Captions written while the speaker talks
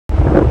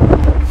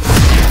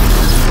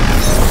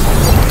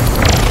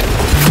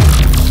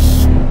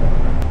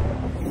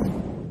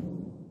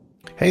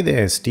Hey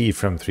there, Steve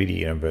from 3D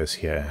Universe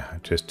here,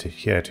 just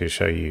here to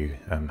show you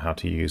how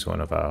to use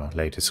one of our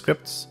latest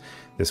scripts.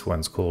 This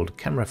one's called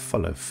Camera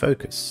Follow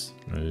Focus.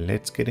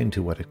 Let's get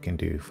into what it can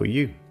do for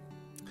you.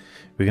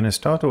 We're going to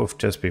start off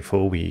just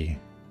before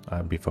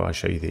I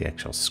show you the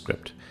actual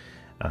script.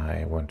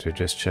 I want to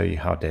just show you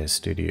how DAZ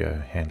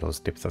Studio handles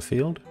depth of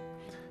field.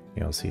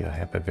 You'll see I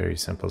have a very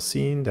simple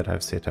scene that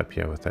I've set up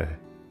here with a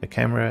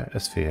camera, a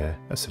sphere,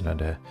 a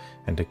cylinder,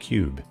 and a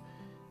cube.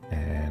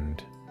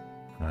 And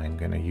I'm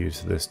going to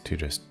use this to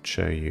just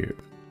show you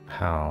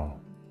how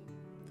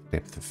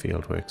depth of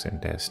field works in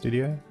DAZ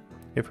Studio.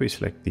 If we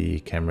select the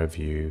camera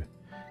view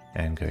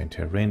and go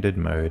into a rendered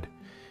mode,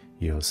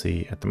 you'll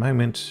see at the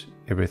moment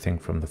everything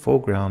from the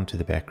foreground to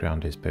the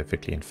background is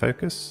perfectly in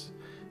focus.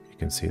 You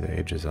can see the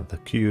edges of the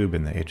cube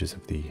and the edges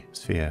of the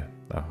sphere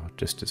are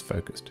just as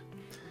focused.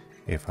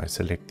 If I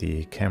select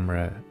the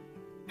camera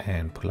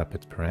and pull up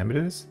its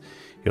parameters,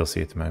 you'll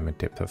see at the moment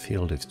depth of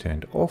field is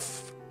turned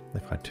off.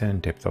 If I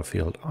turn depth of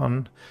field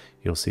on,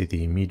 you'll see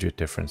the immediate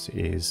difference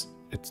is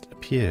it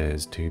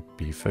appears to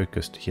be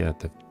focused here at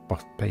the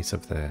base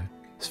of the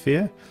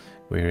sphere,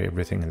 where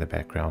everything in the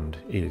background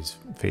is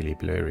fairly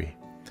blurry.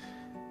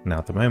 Now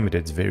at the moment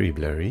it's very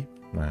blurry,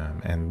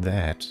 and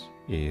that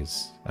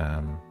is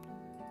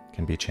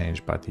can be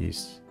changed by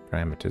these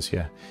parameters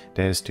here.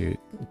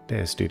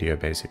 DAZ Studio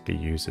basically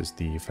uses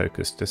the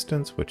focus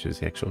distance, which is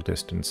the actual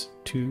distance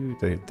to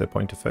the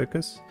point of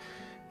focus,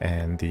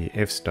 and the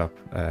f-stop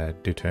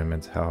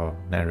determines how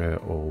narrow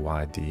or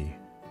wide the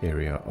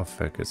area of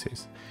focus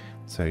is.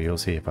 So you'll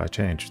see if I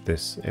change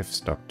this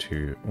f-stop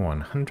to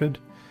 100,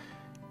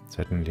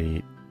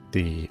 certainly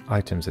the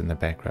items in the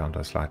background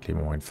are slightly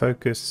more in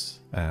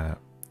focus,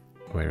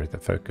 where the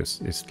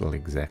focus is still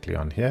exactly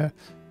on here,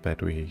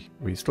 but we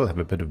still have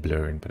a bit of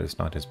blurring, but it's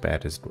not as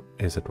bad as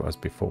it was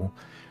before.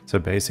 So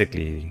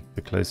basically,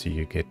 the closer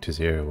you get to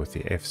 0 with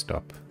the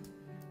f-stop,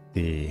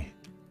 the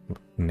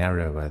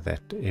narrower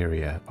that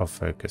area of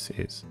focus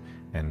is,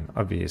 and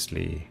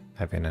obviously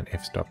having an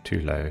f-stop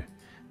too low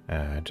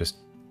just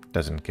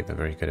doesn't give a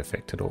very good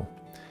effect at all.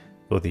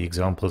 For the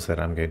examples that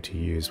I'm going to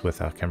use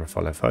with our camera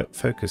follow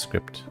focus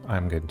script,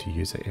 I'm going to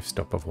use a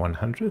f-stop of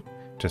 100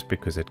 just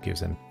because it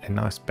gives a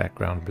nice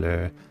background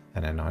blur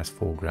and a nice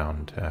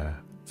foreground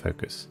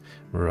focus,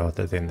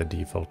 rather than the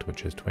default,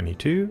 which is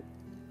 22.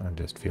 I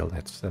just feel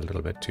that's a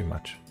little bit too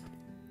much.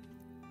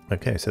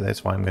 Okay, so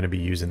that's why I'm going to be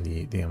using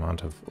the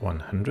amount of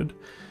 100.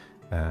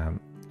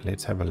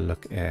 Let's have a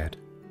look at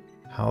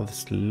how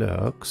this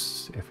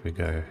looks if we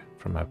go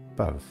from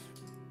above.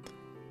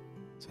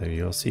 So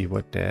you'll see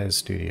what DAZ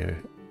Studio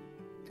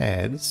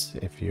adds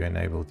if you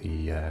enable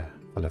the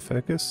follow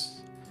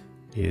focus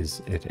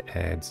is it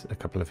adds a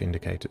couple of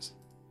indicators.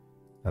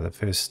 Now the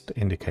first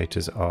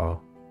indicators are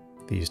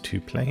these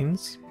two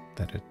planes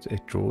that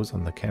it draws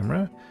on the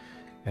camera,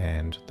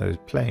 and those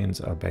planes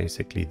are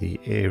basically the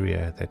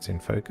area that's in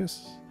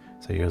focus.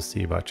 So you'll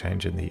see by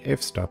changing the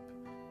f-stop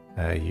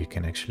you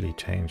can actually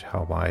change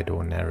how wide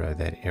or narrow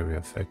that area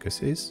of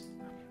focus is.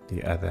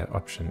 The other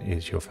option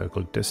is your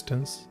focal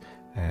distance,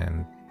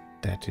 and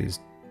that is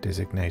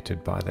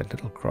designated by that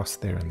little cross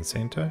there in the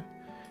center,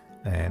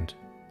 and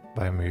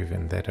by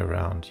moving that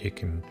around you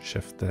can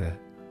shift the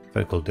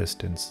focal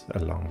distance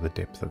along the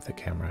depth of the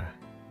camera.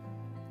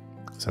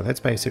 So that's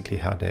basically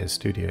how DAZ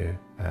Studio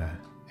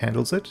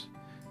handles it.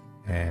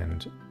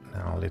 And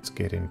now let's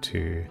get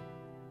into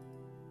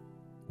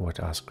what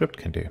our script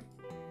can do.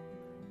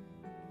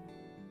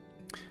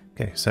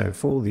 Okay, so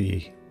for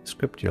the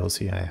script you'll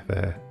see I have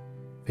a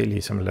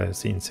fairly similar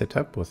scene set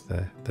up with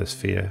the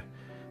sphere,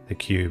 the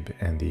cube,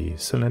 and the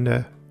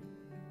cylinder.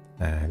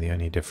 The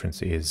only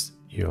difference is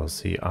you'll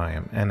see I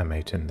am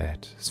animating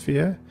that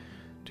sphere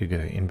to go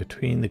in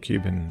between the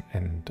cube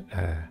and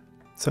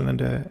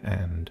cylinder,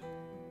 and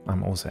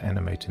I'm also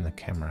animating the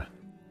camera.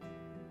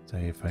 So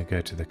if I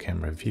go to the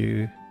camera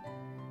view,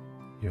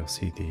 you'll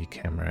see the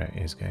camera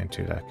is going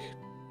to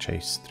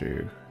chase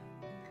through.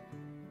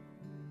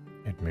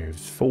 It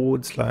moves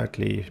forward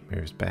slightly,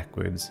 moves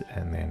backwards,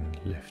 and then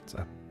lifts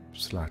up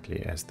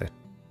slightly as that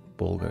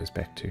ball goes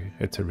back to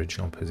its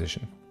original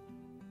position.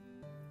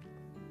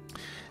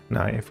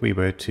 Now if we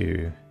were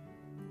to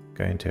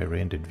go into a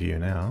rendered view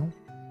now,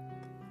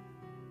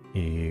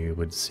 you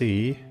would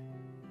see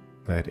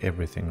that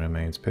everything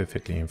remains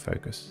perfectly in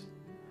focus.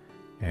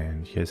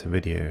 And here's a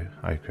video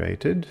I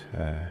created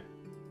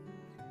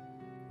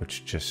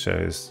which just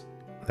shows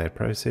that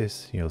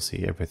process. You'll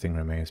see everything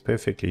remains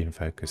perfectly in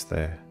focus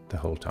there the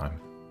whole time,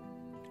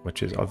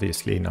 which is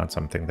obviously not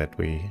something that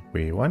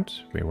we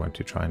want. We want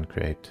to try and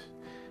create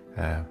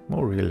a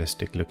more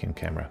realistic looking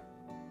camera.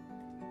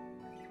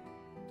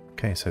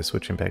 Okay, so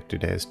switching back to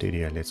DAZ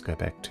Studio, let's go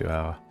back to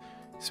our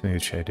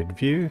smooth shaded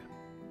view,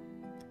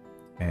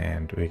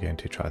 and we're going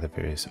to try the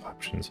various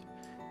options.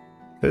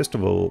 First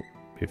of all,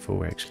 before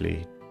we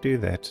actually do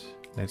that,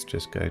 let's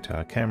just go to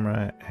our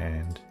camera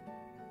and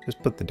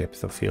just put the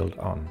depth of field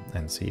on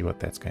and see what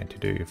that's going to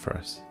do for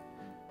us.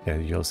 Yeah,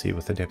 you'll see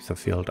with the depth of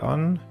field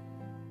on,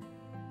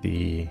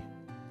 the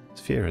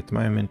sphere at the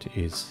moment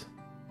is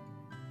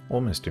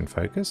almost in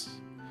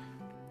focus,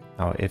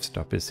 Our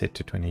f-stop is set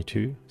to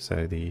 22,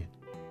 so the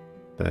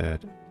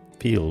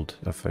field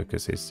of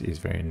focus is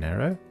very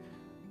narrow.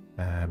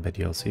 But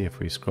you'll see if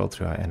we scroll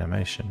through our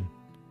animation,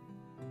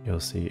 you'll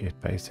see it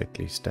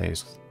basically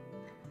stays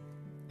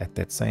at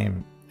that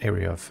same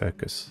area of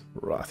focus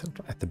right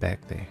at the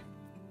back there.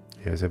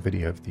 Here's a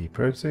video of the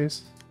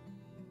process.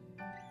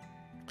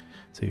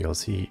 So you'll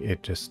see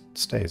it just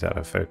stays out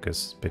of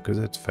focus because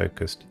it's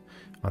focused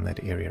on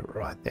that area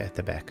right there at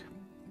the back.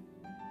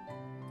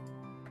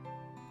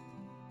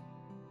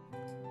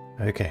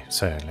 Okay,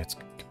 so let's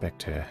get back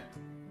to a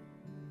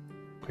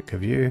quicker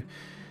view.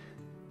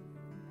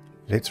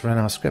 Let's run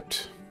our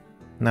script.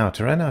 Now,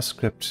 to run our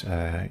script,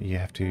 you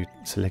have to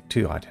select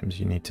two items.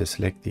 You need to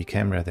select the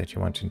camera that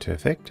you want into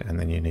effect, and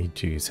then you need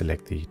to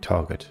select the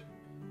target.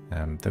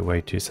 The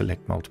way to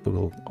select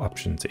multiple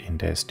options in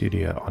DAZ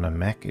Studio on a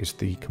Mac is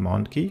the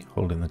command key,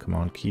 holding the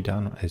command key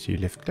down as you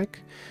left click,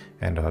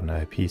 and on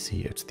a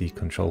PC it's the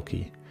control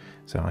key.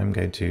 So I'm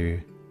going to,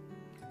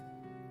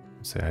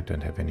 so I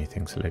don't have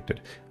anything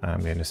selected,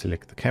 I'm going to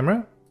select the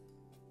camera,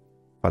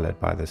 followed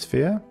by the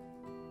sphere,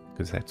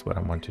 because that's what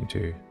I'm wanting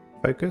to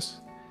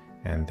focus,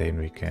 and then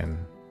we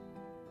can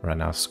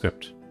run our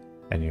script.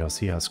 And you'll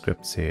see our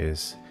script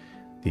says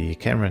the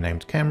camera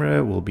named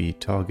camera will be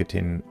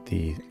targeting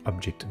the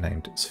object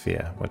named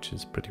sphere, which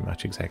is pretty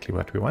much exactly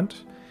what we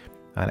want.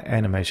 An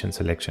animation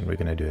selection, we're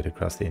going to do it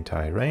across the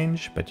entire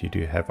range, but you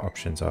do have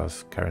options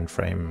of current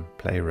frame,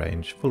 play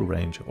range, full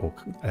range, or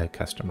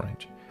custom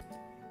range.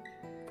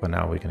 For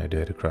now, we're going to do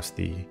it across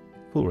the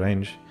full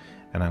range,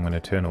 and I'm going to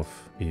turn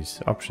off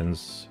these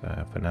options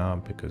for now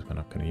because we're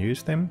not going to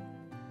use them.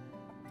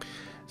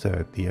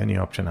 So the only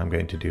option I'm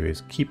going to do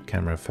is keep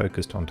camera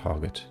focused on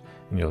target.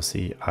 And you'll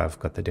see I've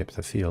got the depth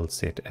of field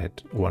set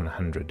at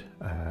 100,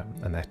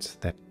 and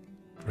that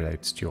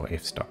relates to your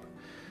f-stop.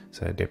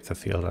 So depth of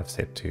field I've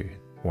set to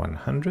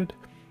 100.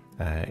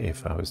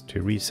 If I was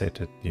to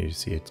reset it, you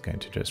see it's going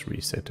to just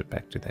reset it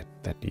back to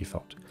that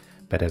default.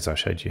 But as I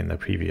showed you in the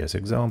previous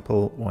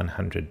example,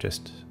 100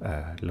 just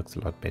looks a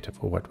lot better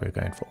for what we're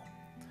going for.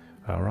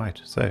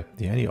 Alright, so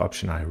the only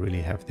option I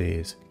really have there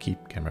is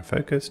keep camera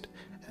focused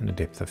and the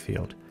depth of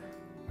field.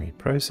 We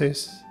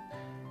process,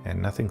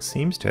 and nothing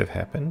seems to have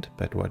happened,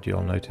 but what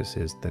you'll notice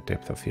is the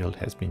depth of field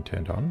has been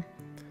turned on.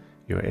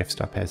 Your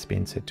f-stop has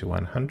been set to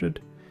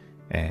 100,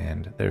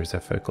 and there is a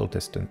focal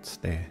distance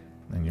there.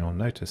 And you'll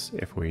notice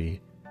if we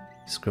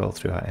scroll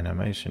through our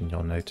animation,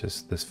 you'll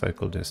notice this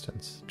focal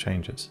distance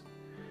changes.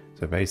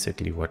 So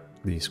basically what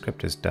the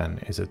script has done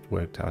is it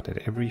worked out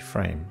at every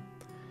frame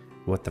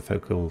what the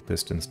focal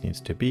distance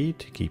needs to be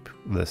to keep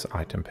this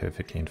item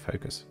perfectly in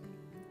focus.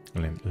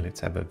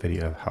 Let's have a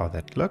video of how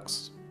that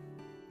looks.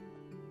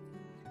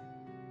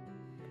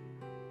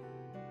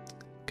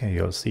 Okay,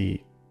 you'll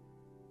see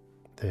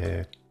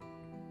the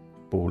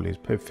ball is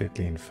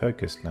perfectly in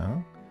focus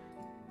now.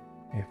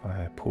 If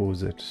I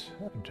pause it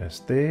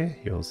just there,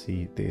 you'll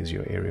see there's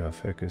your area of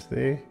focus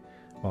there,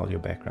 while your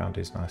background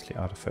is nicely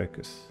out of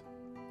focus.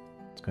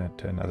 Let's go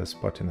to another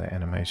spot in the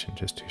animation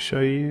just to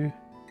show you.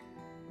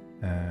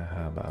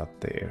 How about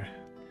there?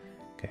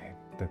 Okay,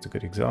 that's a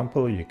good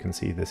example. You can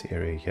see this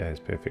area here is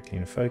perfectly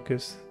in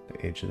focus.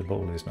 The edge of the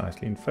ball is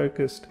nicely in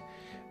focus.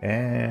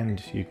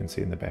 And you can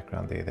see in the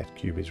background there that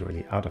cube is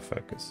really out of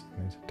focus.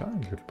 And there's a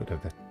tiny little bit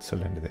of that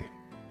cylinder there.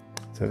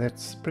 So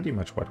that's pretty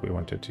much what we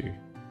wanted to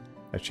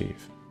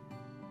achieve.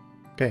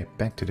 Okay,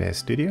 back to DAZ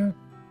Studio.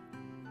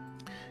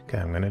 Okay,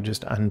 I'm going to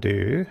just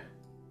undo,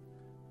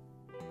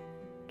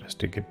 just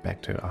to get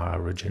back to our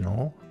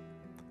original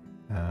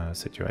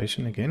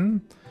situation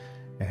again.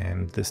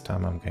 And this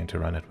time I'm going to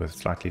run it with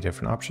slightly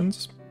different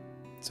options.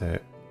 So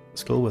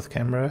still with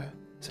camera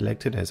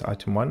selected as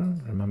item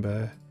 1.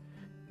 Remember,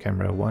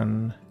 camera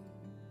 1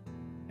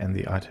 and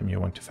the item you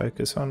want to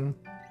focus on.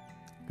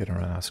 We're going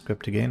to run our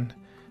script again,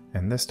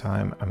 and this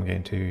time I'm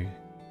going to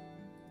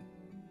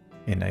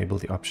enable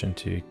the option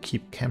to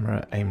keep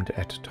camera aimed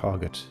at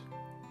target,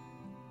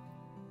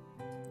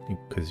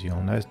 because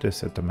you'll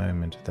notice at the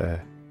moment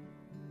the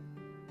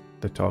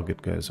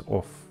target goes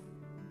off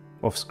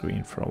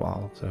screen for a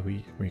while, so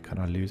we kind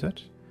of lose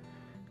it.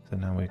 So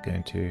now we're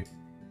going to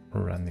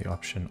run the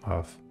option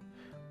of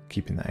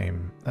keeping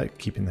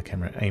the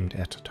camera aimed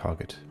at a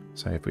target.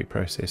 So if we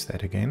process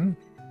that again,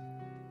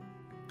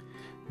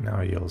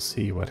 now you'll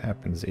see what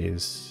happens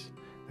is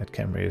that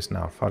camera is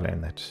now following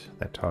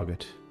that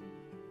target.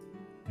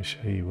 I'll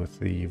show you with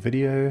the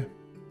video.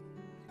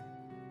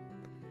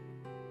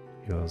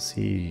 You'll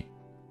see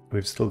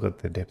we've still got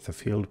the depth of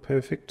field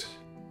perfect.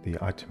 The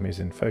item is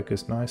in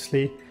focus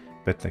nicely,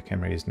 but the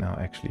camera is now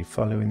actually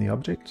following the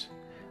object.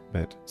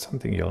 But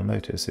something you'll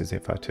notice is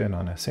if I turn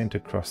on a center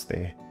cross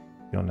there,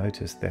 you'll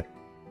notice that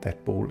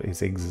that ball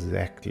is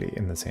exactly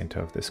in the center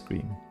of the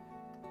screen,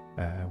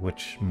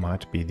 which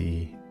might be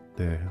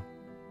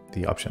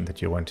the option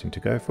that you're wanting to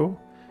go for.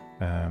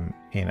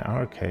 In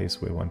our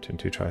case, we're wanting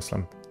to try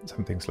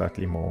something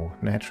slightly more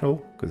natural,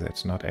 because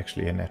that's not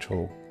actually a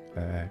natural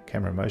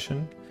camera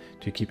motion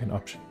to keep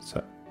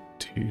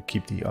to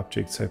keep the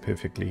object so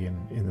perfectly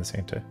in the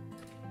center.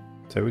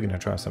 So we're going to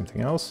try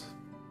something else.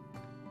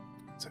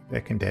 So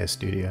back in DAZ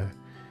Studio,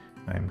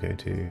 I'm going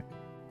to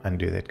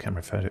undo that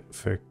camera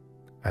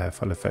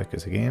follow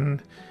focus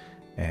again,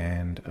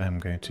 and I'm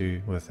going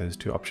to, with those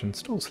two options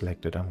still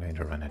selected, I'm going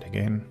to run it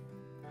again.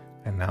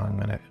 And now I'm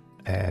going to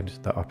add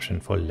the option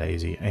for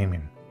lazy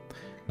aiming.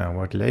 Now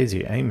what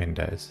lazy aiming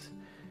does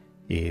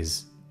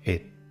is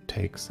it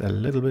takes a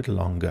little bit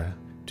longer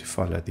to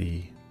follow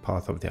the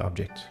path of the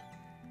object.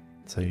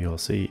 So you'll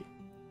see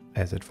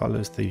as it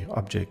follows the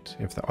object,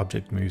 if the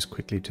object moves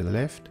quickly to the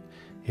left,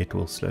 it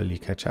will slowly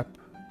catch up.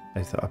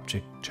 As the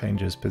object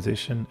changes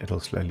position, it'll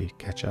slowly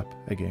catch up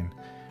again.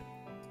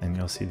 And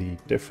you'll see the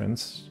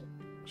difference.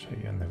 I'll show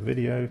you in the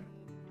video.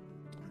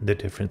 The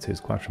difference is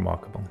quite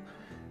remarkable,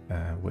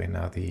 where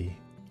now the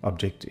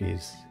object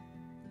is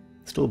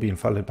still being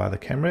followed by the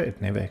camera.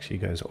 It never actually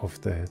goes off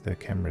the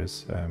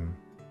camera's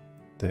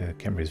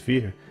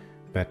view,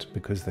 but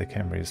because the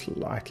camera is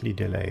slightly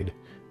delayed,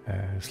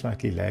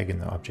 slightly lag in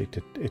the object,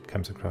 it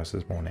comes across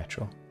as more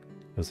natural.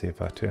 You'll see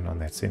if I turn on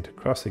that center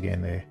cross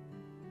again there,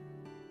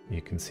 you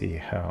can see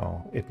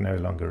how it no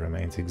longer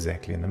remains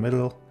exactly in the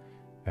middle.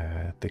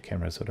 The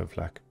camera sort of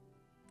like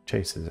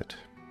chases it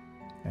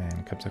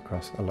and comes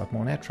across a lot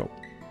more natural.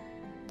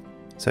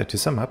 So to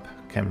sum up,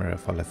 camera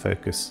follow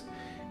focus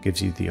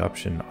gives you the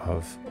option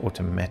of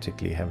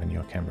automatically having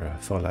your camera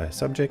follow a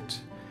subject,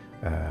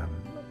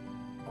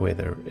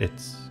 whether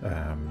it's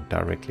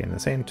directly in the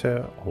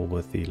center or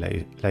with the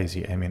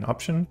lazy aiming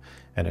option,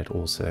 and it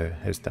also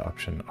has the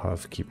option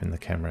of keeping the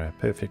camera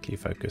perfectly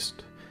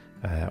focused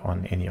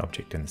on any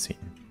object in the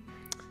scene.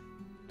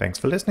 Thanks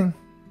for listening.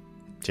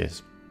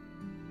 Cheers.